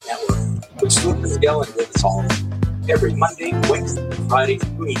Stuart, Brisgel, and Liz Hall. Every Monday, Wednesday, Friday,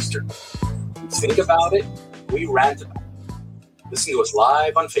 noon Eastern. We think about it, we rant about it. Listen to us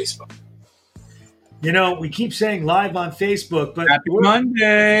live on Facebook. You know, we keep saying live on Facebook, but Happy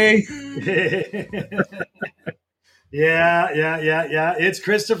Monday. Yeah. It's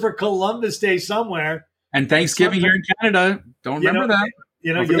Christopher Columbus Day somewhere. And Thanksgiving here in Canada. Don't remember that.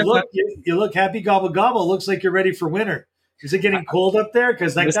 You know, you look happy gobble gobble. Looks like you're ready for winter. Is it getting cold up there?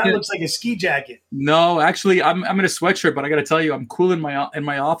 Because that looks like a ski jacket. No, actually, I'm in a sweatshirt, but I got to tell you, I'm cool in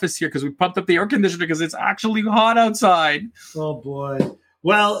my office here because we pumped up the air conditioner because it's actually hot outside. Oh boy.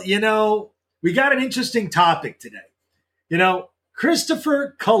 Well, you know, we got an interesting topic today. You know,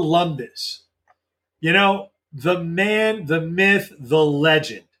 Christopher Columbus. You know, the man, the myth, the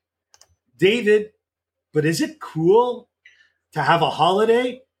legend. David, but is it cool to have a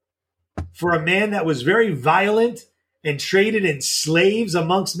holiday for a man that was very violent and traded in slaves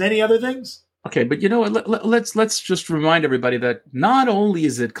amongst many other things? Okay, but you know what? Let's just remind everybody that not only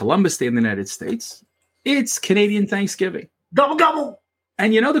is it Columbus Day in the United States, it's Canadian Thanksgiving. Gobble gobble.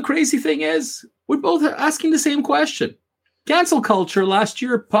 And you know the crazy thing is, we're both asking the same question. Cancel culture last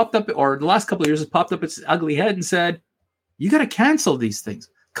year popped up, or the last couple of years has popped up its ugly head and said, "You got to cancel these things."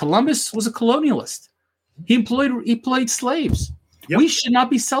 Columbus was a colonialist. He employed slaves. Yep. We should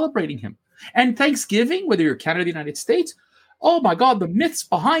not be celebrating him. And Thanksgiving, whether you're Canada or the United States, oh my God, the myths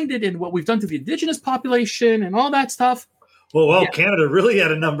behind it and what we've done to the Indigenous population and all that stuff. Well, yeah. Canada really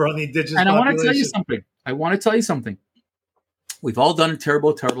had a number on the Indigenous population. And I want to tell you something. We've all done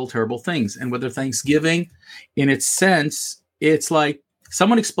terrible, terrible, terrible things. And whether Thanksgiving, in its sense, it's like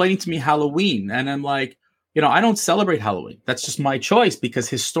someone explaining to me Halloween. And I'm like, you know, I don't celebrate Halloween. That's just my choice because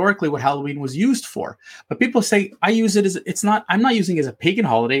historically what Halloween was used for. But people say I use it as, I'm not using it as a pagan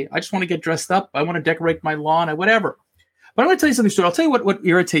holiday. I just want to get dressed up. I want to decorate my lawn or whatever. But I'm going to tell you something, Stuart. I'll tell you what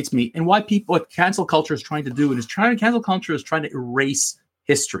irritates me and why what cancel culture is trying to do. Cancel culture is trying to erase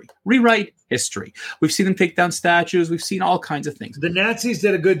history, rewrite history. We've seen them take down statues. We've seen all kinds of things. The Nazis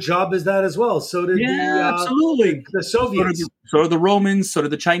did a good job as that as well. So did absolutely. The Soviets. So did the Romans, so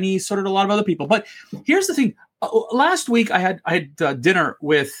did the Chinese, so did a lot of other people. But here's the thing. Last week, I had dinner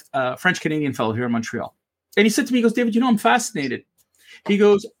with a French-Canadian fellow here in Montreal. And he said to me, he goes, "David, you know, I'm fascinated." He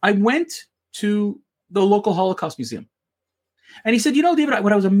goes, "I went to the local Holocaust Museum." And he said, "You know, David,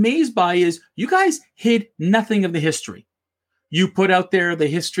 what I was amazed by is you guys hid nothing of the history. You put out there the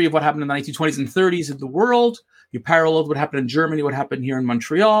history of what happened in the 1920s and 30s in the world. You paralleled what happened in Germany, what happened here in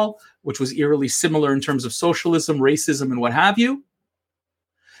Montreal, which was eerily similar in terms of socialism, racism, and what have you."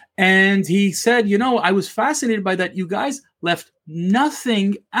 And he said, "You know, I was fascinated by that. You guys left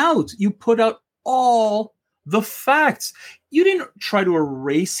nothing out. You put out all the facts. You didn't try to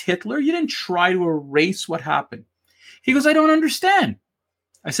erase Hitler. You didn't try to erase what happened." He goes, "I don't understand."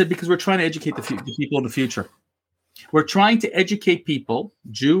 I said, "Because we're trying to educate the people in the future. We're trying to educate people,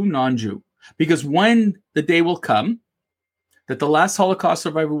 Jew, non-Jew, because when the day will come that the last Holocaust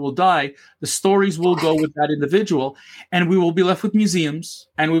survivor will die, the stories will go with that individual, and we will be left with museums,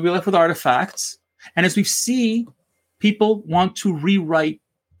 and we'll be left with artifacts. And as we see, people want to rewrite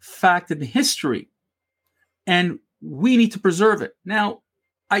fact and history, and we need to preserve it." Now,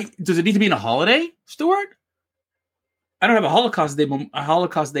 does it need to be in a holiday, Stuart? I don't have a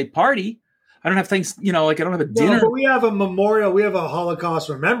Holocaust Day party. I don't have things, you know, like I don't have a dinner. No, but we have a memorial. We have a Holocaust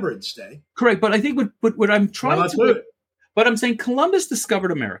Remembrance Day. Correct. But I think what I'm trying to, but I'm saying Columbus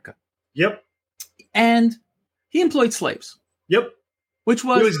discovered America. Yep. And he employed slaves. Yep. He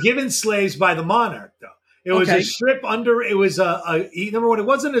was given slaves by the monarch, though. It was a strip under, it was number one, it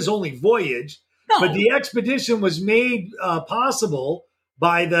wasn't his only voyage, but the expedition was made possible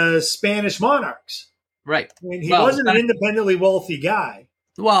by the Spanish monarchs. Right. And he wasn't an independently wealthy guy.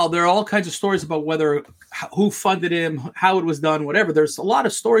 Well, there are all kinds of stories about who funded him, how it was done, whatever. There's a lot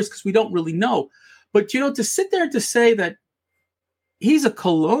of stories because we don't really know. But, you know, to sit there to say that he's a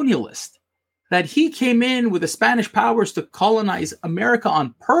colonialist, that he came in with the Spanish powers to colonize America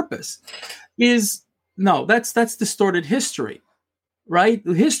on purpose that's distorted history, right?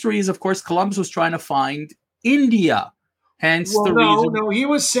 The history is, of course, Columbus was trying to find India. Hence the reason. No, he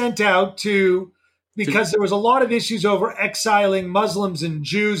was sent out because there was a lot of issues over exiling Muslims and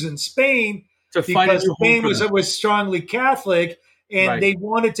Jews in Spain because Spain was strongly Catholic and they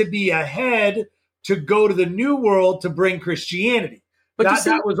wanted to be ahead to go to the New World to bring Christianity. But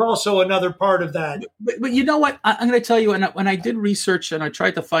that was also another part of that. But you know what? I'm going to tell you, and when I did research and I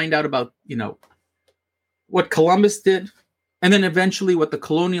tried to find out about, you know, what Columbus did, and then eventually what the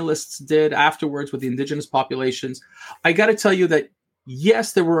colonialists did afterwards with the indigenous populations, I got to tell you that,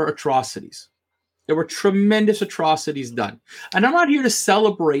 yes, there were atrocities. There were tremendous atrocities done. And I'm not here to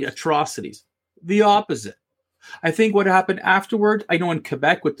celebrate atrocities. The opposite. I think what happened afterward, I know in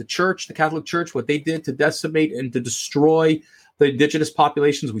Quebec with the church, the Catholic Church, what they did to decimate and to destroy the indigenous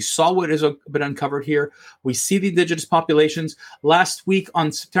populations. We saw what has been uncovered here. We see the indigenous populations. Last week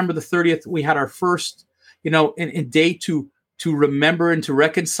on September the 30th, we had our first, in day to remember and to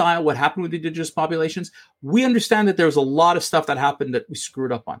reconcile what happened with the indigenous populations. We understand that there was a lot of stuff that happened that we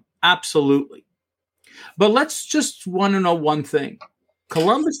screwed up on. Absolutely. But let's just want to know one thing.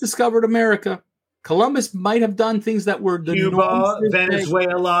 Columbus discovered America. Columbus might have done things that were the Cuba,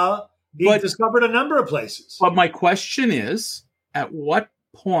 Venezuela. He discovered a number of places. But my question is, at what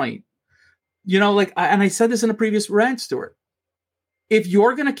point, and I said this in a previous rant, Stuart, if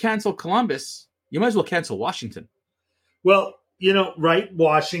you're going to cancel Columbus, you might as well cancel Washington. Well, right,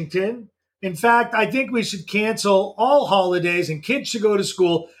 Washington. In fact, I think we should cancel all holidays and kids should go to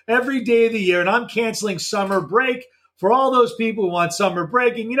school every day of the year. And I'm canceling summer break for all those people who want summer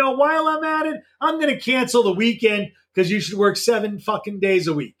break. And, while I'm at it, I'm going to cancel the weekend because you should work 7 fucking days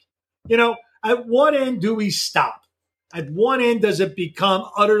a week. At what end do we stop? At what end does it become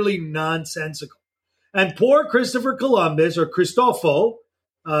utterly nonsensical? And poor Christopher Columbus or Cristofo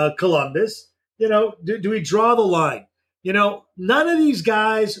Columbus, do we draw the line? None of these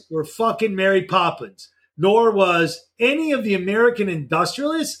guys were fucking Mary Poppins, nor was any of the American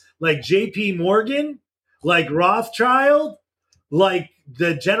industrialists like J.P. Morgan, like Rothschild, like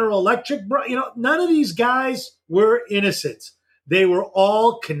the General Electric. None of these guys were innocents. They were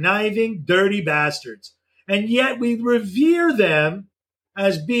all conniving, dirty bastards. And yet we revere them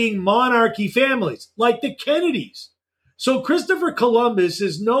as being monarchy families, like the Kennedys. So Christopher Columbus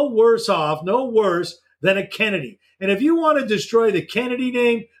is no worse than a Kennedy. And if you want to destroy the Kennedy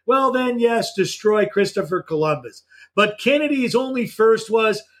name, well, then, yes, destroy Christopher Columbus. But Kennedy's only first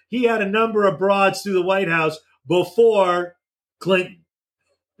was he had a number of broads through the White House before Clinton.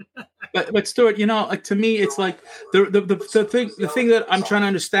 But Stuart, to me, it's like the thing that I'm trying to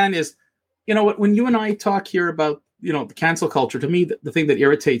understand is, when you and I talk here about, the cancel culture, to me, the thing that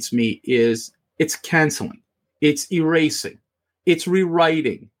irritates me is it's canceling, it's erasing, it's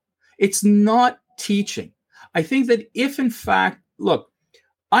rewriting, it's not teaching. I think that if, in fact, look,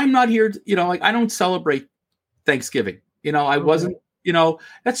 I'm not here, I don't celebrate Thanksgiving. I wasn't,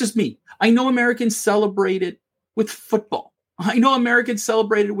 that's just me. I know Americans celebrate it with football. I know Americans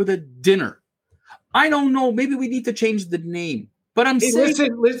celebrate it with a dinner. I don't know. Maybe we need to change the name. But I'm saying...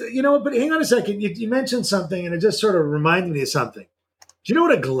 Listen, but hang on a second. You mentioned something, and it just sort of reminded me of something. Do you know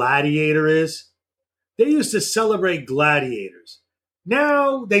what a gladiator is? They used to celebrate gladiators.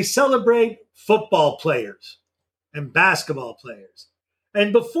 Now they celebrate football players and basketball players.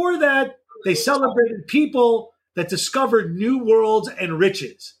 And before that, they celebrated people that discovered new worlds and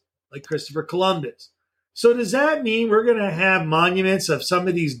riches, like Christopher Columbus. So does that mean we're going to have monuments of some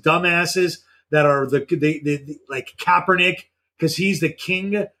of these dumbasses that are like Kaepernick, because he's the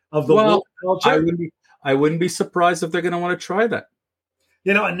king of the world culture? I wouldn't be surprised if they're going to want to try that.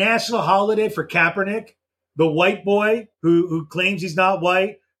 A national holiday for Kaepernick, the white boy who claims he's not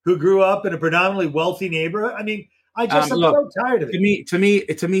white, who grew up in a predominantly wealthy neighborhood. I mean, I'm so tired of it.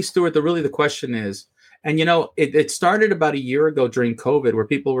 To me, Stuart, the question is, and it started about a year ago during COVID, where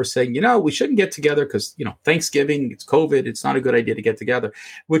people were saying, we shouldn't get together because Thanksgiving, it's COVID, it's not a good idea to get together,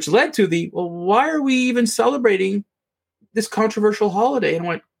 which led to why are we even celebrating this controversial holiday? And I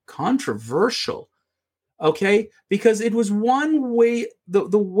went, controversial, okay? Because it was one way.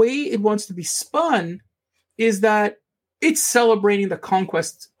 The way it wants to be spun is that it's celebrating the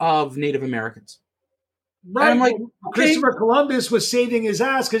conquest of Native Americans. Right. And I'm like, Christopher Columbus was saving his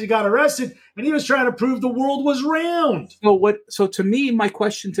ass because he got arrested, and he was trying to prove the world was round. So to me, my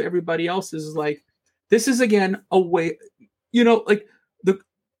question to everybody else is like, this is again a way,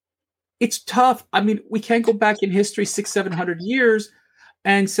 it's tough. I mean, we can't go back in history 600-700 years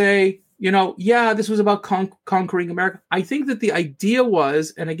and say, this was about conquering America. I think that the idea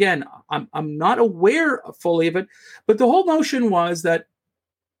was, and again, I'm not aware fully of it, but the whole notion was that,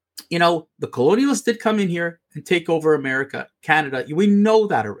 the colonialists did come in here and take over America, Canada. We know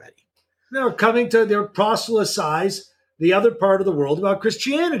that already. They're coming to their proselytize the other part of the world about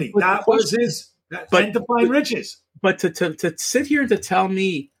Christianity. That was his to find riches. But to sit here and to tell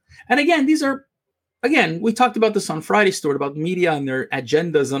me, and again, we talked about this on Friday, Stuart, about media and their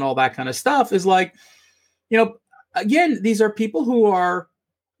agendas and all that kind of stuff, is like, again, these are people who are,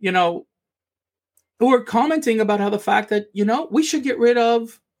 who are commenting about how the fact that, we should get rid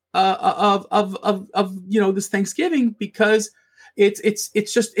of this Thanksgiving because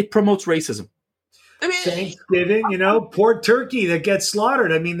it promotes racism. I mean, Thanksgiving, poor turkey that gets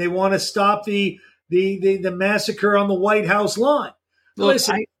slaughtered. I mean, they want to stop the the massacre on the White House lawn. Look,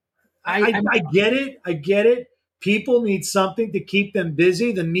 Listen, I get it. I get it. People need something to keep them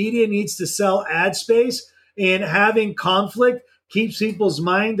busy. The media needs to sell ad space, and having conflict keeps people's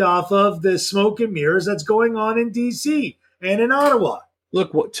mind off of the smoke and mirrors that's going on in D.C. and in Ottawa.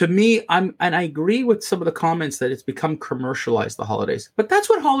 Look, to me, and I agree with some of the comments that it's become commercialized, the holidays. But that's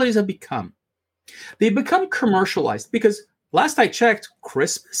what holidays have become. They've become commercialized because last I checked,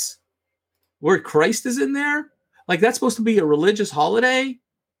 Christmas, where Christ is in there, like that's supposed to be a religious holiday.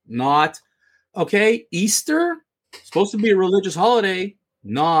 Not. Okay, Easter, supposed to be a religious holiday.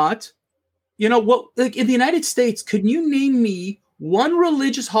 Not. You know what? Like in the United States, could you name me one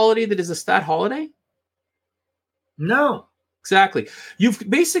religious holiday that is a stat holiday? No. Exactly. You've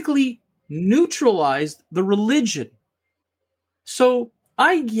basically neutralized the religion. So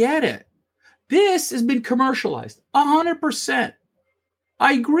I get it. This has been commercialized 100%.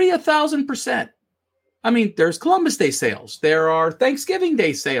 I agree 1,000%. I mean, there's Columbus Day sales. There are Thanksgiving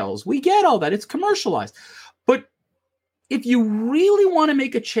Day sales. We get all that. It's commercialized. But if you really want to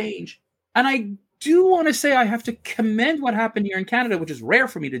make a change, and I do want to say I have to commend what happened here in Canada, which is rare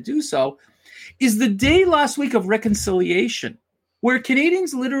for me to do so, is the day last week of reconciliation, where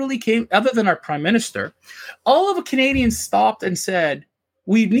Canadians literally came, other than our prime minister, all of the Canadians stopped and said,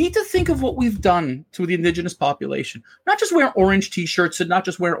 we need to think of what we've done to the Indigenous population. Not just wear orange T-shirts and not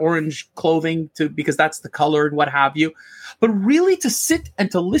just wear orange clothing because that's the color and what have you, but really to sit and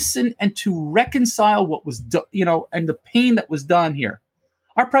to listen and to reconcile what was done, and the pain that was done here.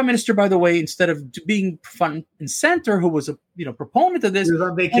 Our prime minister, by the way, instead of being front and center, who was a proponent of this, he was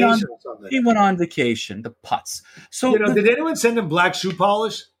on vacation or something. He went on vacation. The putz. So did anyone send him black shoe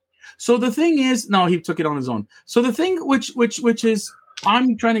polish? So the thing is, no, he took it on his own. So the thing which is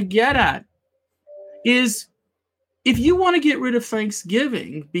I'm trying to get at is, if you want to get rid of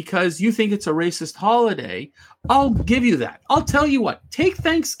Thanksgiving because you think it's a racist holiday, I'll give you that. I'll tell you what, take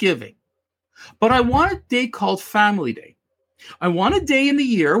Thanksgiving, but I want a day called Family Day. I want a day in the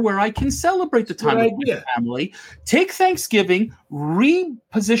year where I can celebrate the time with my family. Take Thanksgiving,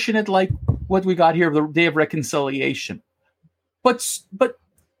 reposition it like what we got here, the Day of Reconciliation. But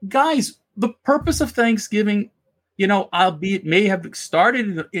guys, the purpose of Thanksgiving, albeit may have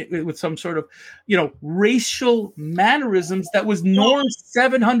started with some sort of, racial mannerisms that was norm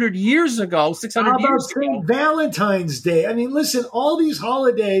 700 years ago, 600 years ago. Valentine's Day. I mean, listen, all these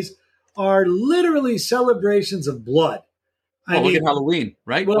holidays are literally celebrations of blood. Look at Halloween,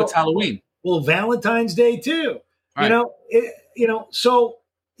 right? Well, what's Halloween? Well, Valentine's Day too. Right. So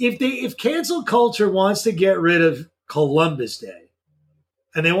if cancel culture wants to get rid of Columbus Day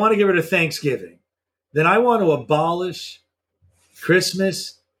and they want to get rid of Thanksgiving, then I want to abolish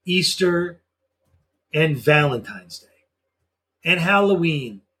Christmas, Easter, and Valentine's Day and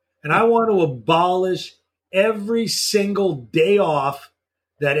Halloween. And I want to abolish every single day off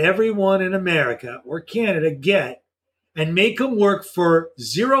that everyone in America or Canada get, and make them work for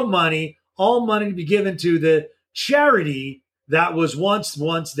zero money, all money to be given to the charity that was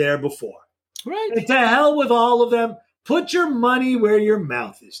once there before. Right. And to hell with all of them. Put your money where your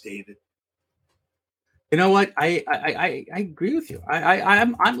mouth is, David. You know what? I agree with you.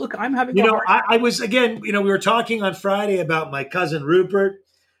 I'm having. I was again. We were talking on Friday about my cousin Rupert.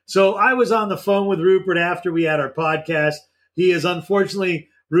 So I was on the phone with Rupert after we had our podcast. He has unfortunately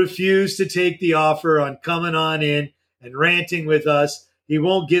refused to take the offer on coming on in and ranting with us. He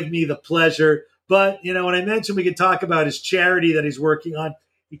won't give me the pleasure. But, when I mentioned we could talk about his charity that he's working on,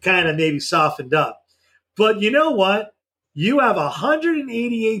 he kind of maybe softened up. But you know what? You have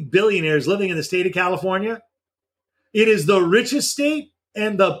 188 billionaires living in the state of California. It is the richest state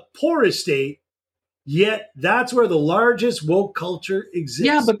and the poorest state, yet that's where the largest woke culture exists.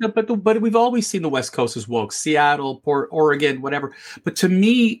 Yeah, but we've always seen the West Coast as woke. Seattle, Oregon, whatever. But to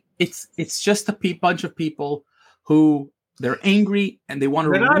me, it's just a bunch of people who they're angry and they want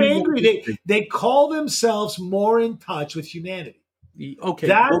to. They're not angry. They call themselves more in touch with humanity. Okay,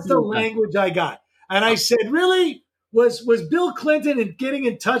 that's the language I got, and I said, "Really, was Bill Clinton getting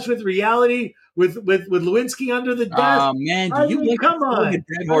in touch with reality with Lewinsky under the desk?" Oh man, come on,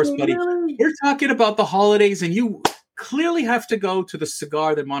 dead horse, buddy. Really? We're talking about the holidays, and you clearly have to go to the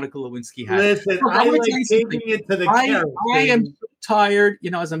cigar that Monica Lewinsky had. Listen, I like taking it to the carrot. I am so tired,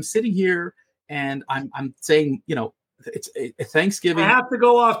 as I'm sitting here. And I'm saying, it's Thanksgiving. I have to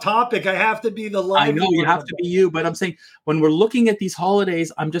go off topic. I have to be the live. I know you have to be you, but I'm saying when we're looking at these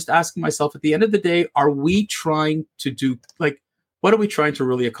holidays, I'm just asking myself at the end of the day, are we trying to do what are we trying to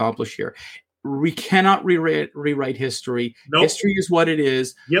really accomplish here? We cannot rewrite history. Nope. History is what it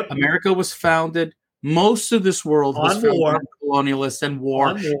is. Yep. America was founded Most of this world was On founded war. on colonialists and war.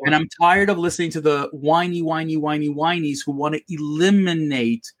 On war. And I'm tired of listening to the whinies who want to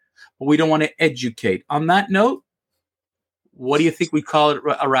eliminate, but we don't want to educate. On that note, what do you think we call it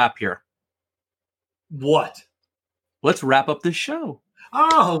a wrap here? What? Let's wrap up this show.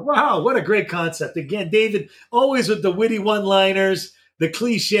 Oh, wow. What a great concept. Again, David, always with the witty one-liners, the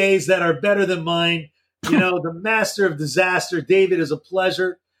cliches that are better than mine. You know, the master of disaster. David, is a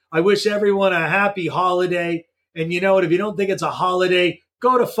pleasure. I wish everyone a happy holiday. And you know what? If you don't think it's a holiday,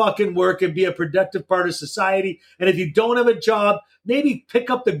 go to fucking work and be a productive part of society. And if you don't have a job, maybe pick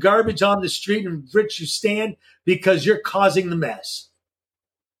up the garbage on the street in which you stand because you're causing the mess.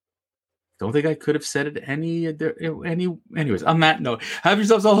 Don't think I could have said it anyways, on that note, have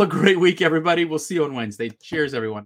yourselves all a great week, everybody. We'll see you on Wednesday. Cheers, everyone.